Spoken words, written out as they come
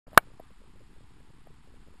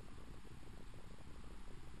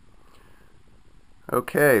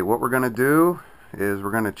Okay, what we're going to do is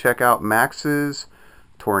we're going to check out Max's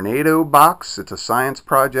tornado box. It's a science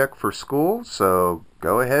project for school, so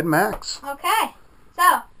go ahead, Max. Okay,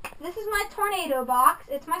 so this is my tornado box.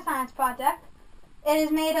 It's my science project. It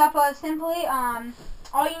is made up of simply,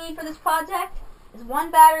 all you need for this project is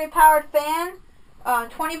one battery-powered fan,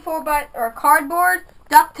 24 cardboard,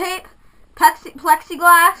 duct tape,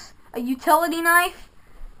 plexiglass, a utility knife,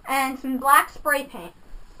 and some black spray paint.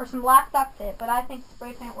 Or some black duct tape, but I think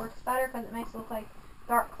spray paint works better because it makes it look like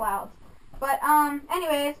dark clouds. But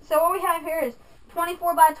anyways, so what we have here is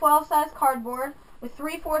 24 by 12 size cardboard with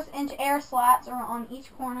 3/4 inch air slats on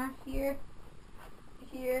each corner here,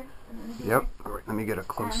 here, and here. Yep. All right, let me get a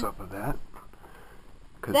close up of that.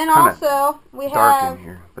 Then also we dark have in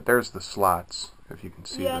here, but there's the slots if you can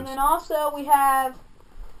see. Yeah, and then also we have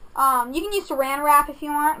you can use Saran wrap if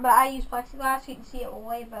you want, but I use plexiglass so you can see it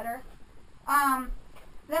way better.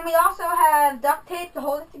 Then we also have duct tape to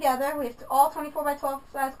hold it together. We have all 24 by 12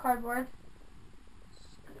 size cardboard.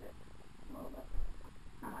 Scoot it a little bit.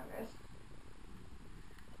 Oh my goodness.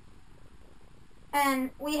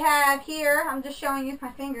 And we have here, I'm just showing you with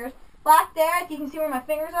my fingers. Black there, if you can see where my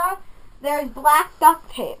fingers are, there's black duct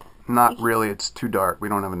tape. Not really, it's too dark. We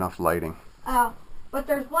don't have enough lighting. Oh, but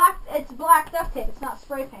there's it's black duct tape. It's not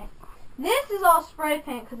spray paint. This is all spray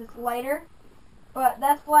paint because it's lighter, but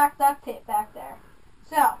that's black duct tape back there.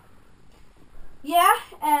 So, yeah,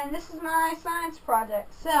 and this is my science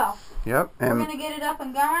project. So, yep, and we're going to get it up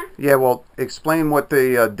and going. Yeah, well, explain what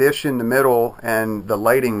the dish in the middle and the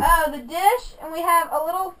lighting. Oh, the dish, and we have a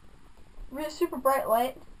little super bright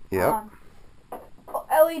light. Yep.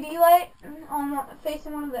 LED light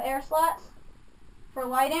facing one of the air slots for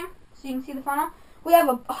lighting, so you can see the funnel. We have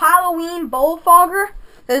a Halloween bowl fogger.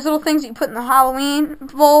 Those little things that you put in the Halloween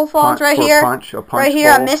bowl fogs right here. Right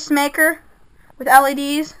here, a mist maker with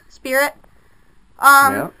LEDs, spirit.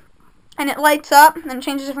 Yep. And it lights up and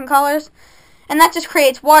changes different colors. And that just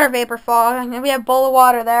creates water vapor fog. And we have a bowl of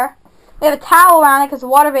water there. We have a towel around it because the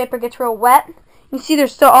water vapor gets real wet. You can see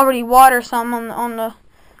there's still already water on the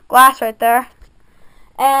glass right there.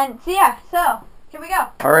 And so yeah, so here we go.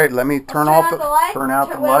 All right, let me turn out the lights. We have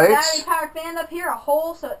a battery-powered fan up here, a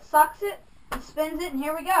hole so it sucks it and spins it, and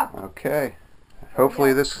here we go. Okay.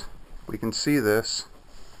 Hopefully we can see this.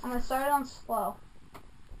 I'm going to start it on slow.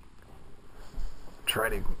 Try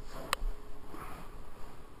to...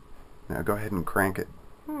 Now go ahead and crank it.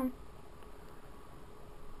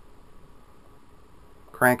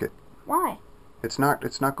 Crank it. Why? It's not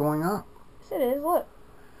going up. Yes, it is. Look.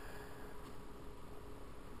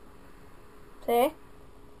 See?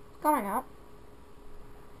 It's going up.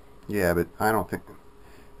 Yeah, but I don't think...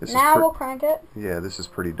 Now we'll crank it. Yeah, this is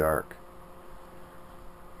pretty dark.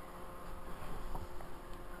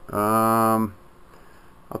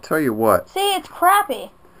 I'll tell you what. See, it's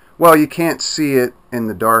crappy. Well, you can't see it in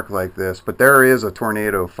the dark like this, but there is a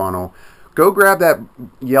tornado funnel. Go grab that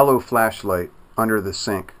yellow flashlight under the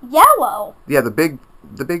sink. Yellow? Yeah, the big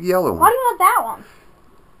yellow one. Why do you want that one?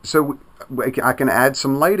 So I can add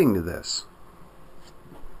some lighting to this.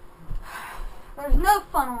 There's no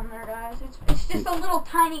funnel in there, guys. It's just a little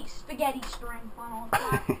tiny spaghetti string funnel.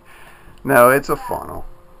 No, it's a funnel.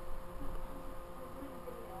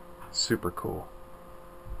 Super cool.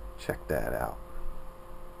 Check that out.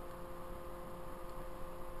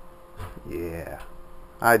 Yeah.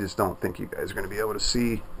 I just don't think you guys are going to be able to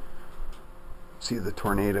see the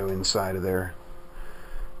tornado inside of there.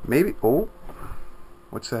 Maybe. Oh.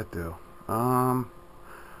 What's that do?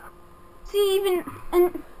 See, even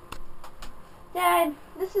Dad,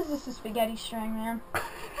 this is just a spaghetti string, man.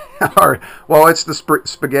 All right. Well, it's the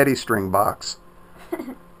spaghetti string box.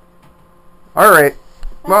 All right.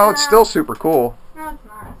 Well, it's still super cool. No, it's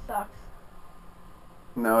not. It sucks.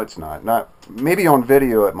 No, it's not. Maybe on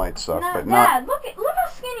video it might suck, but not. Dad, look how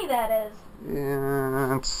skinny that is.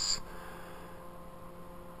 Yeah, it's.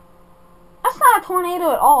 That's not a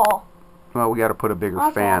tornado at all. Well, we got to put a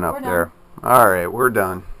bigger fan up there. All right, we're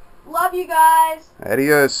done. Love you guys.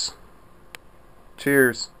 Adios.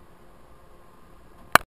 Cheers.